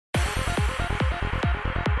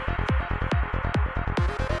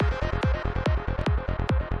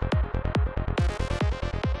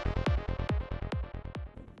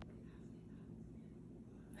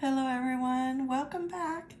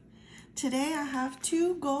Today I have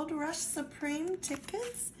two Gold Rush Supreme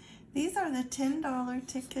tickets. These are the $10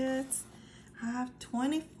 tickets. I have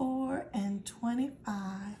 24 and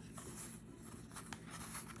 25.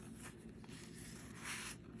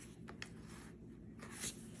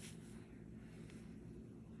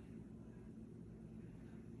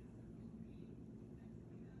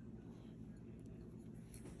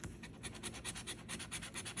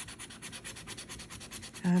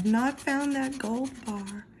 I have not found that gold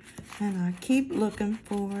bar, and I keep looking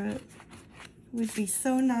for it. It would be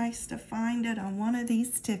so nice to find it on one of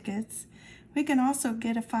these tickets. We can also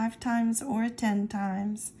get a 5 times or a 10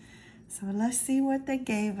 times. So let's see what they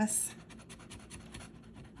gave us.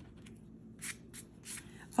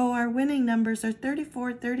 Oh, our winning numbers are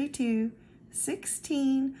 34, 32,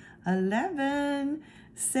 16, 11,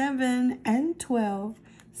 7, and 12.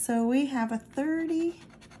 So we have a 30,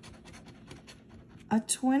 a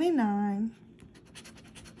 29,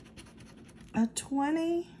 a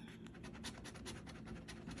 20,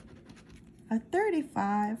 a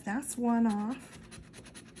 35, that's one off,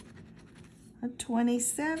 a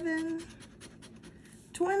 27,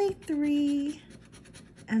 23,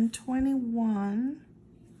 and 21,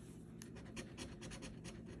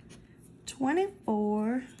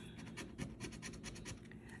 24,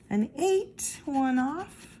 an 8, one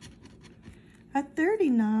off, a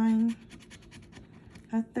 39,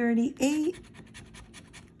 a 38,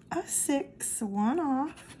 a 6, one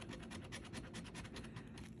off,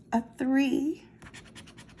 a 3,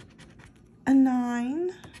 a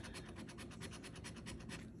 9,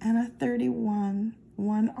 and a 31,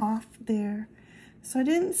 one off there. So I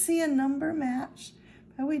didn't see a number match,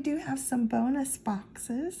 but we do have some bonus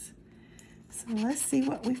boxes. So let's see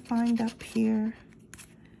what we find up here.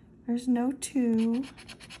 There's no 2.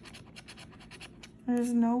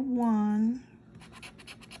 There's no 1.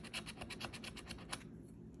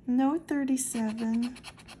 No 37.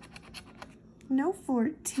 No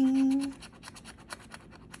 14.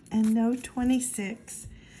 And no 26.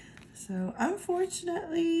 So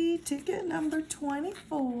unfortunately, ticket number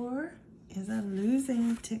 24 is a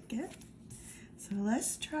losing ticket. So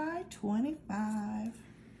let's try 25.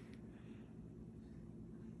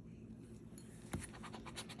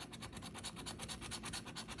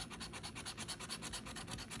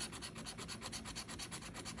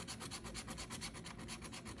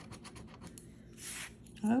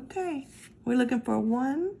 Okay, we're looking for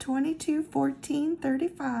 1, 22, 14,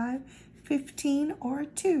 35, 15, or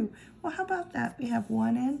 2. Well, how about that? We have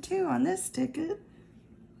 1 and 2 on this ticket.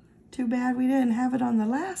 Too bad we didn't have it on the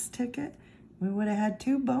last ticket. We would have had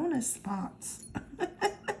 2 bonus spots.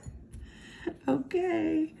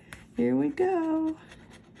 Okay, here we go.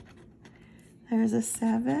 There's a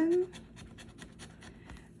 7,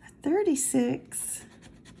 a 36,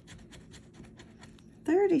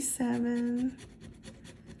 37,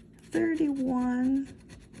 31,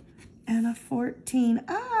 and a 14.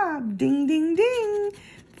 Ah, ding, ding, ding.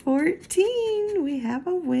 14. We have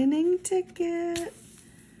a winning ticket.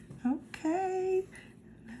 Okay,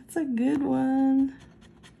 that's a good one.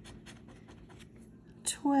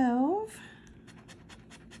 12,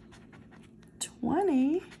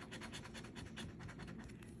 20,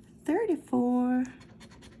 34,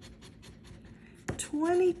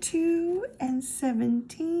 22, and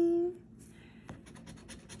 17.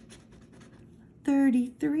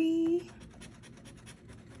 33,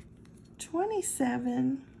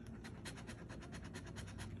 27,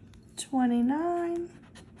 29,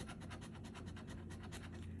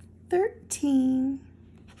 13,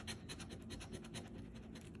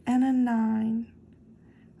 and a 9.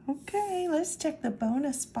 Okay, let's check the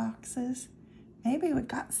bonus boxes. Maybe we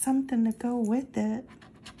got something to go with it.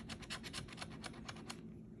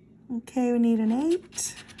 Okay, we need an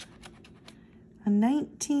 8, a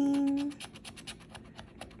 19,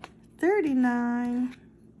 39,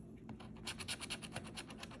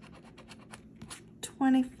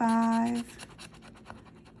 25,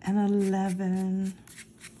 and 11.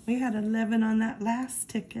 We had 11 on that last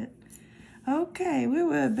ticket. Okay, we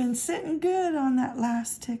would have been sitting good on that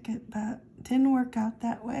last ticket, but didn't work out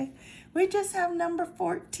that way. We just have number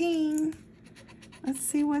 14. Let's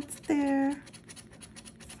see what's there.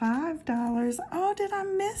 $5. Oh, did I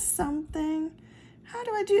miss something? How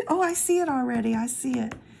do I do? Oh, I see it already. I see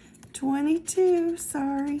it. 22,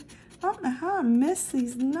 sorry. I don't know how I missed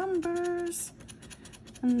these numbers.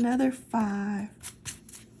 Another 5.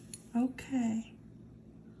 Okay.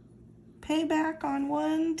 Payback on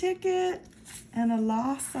one ticket and a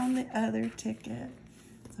loss on the other ticket.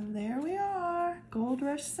 So there we are. Gold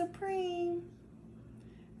Rush Supreme.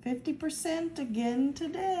 50% again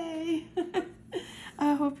today.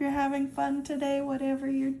 I hope you're having fun today, whatever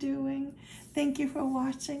you're doing. Thank you for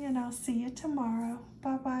watching, and I'll see you tomorrow.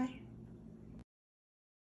 Bye-bye.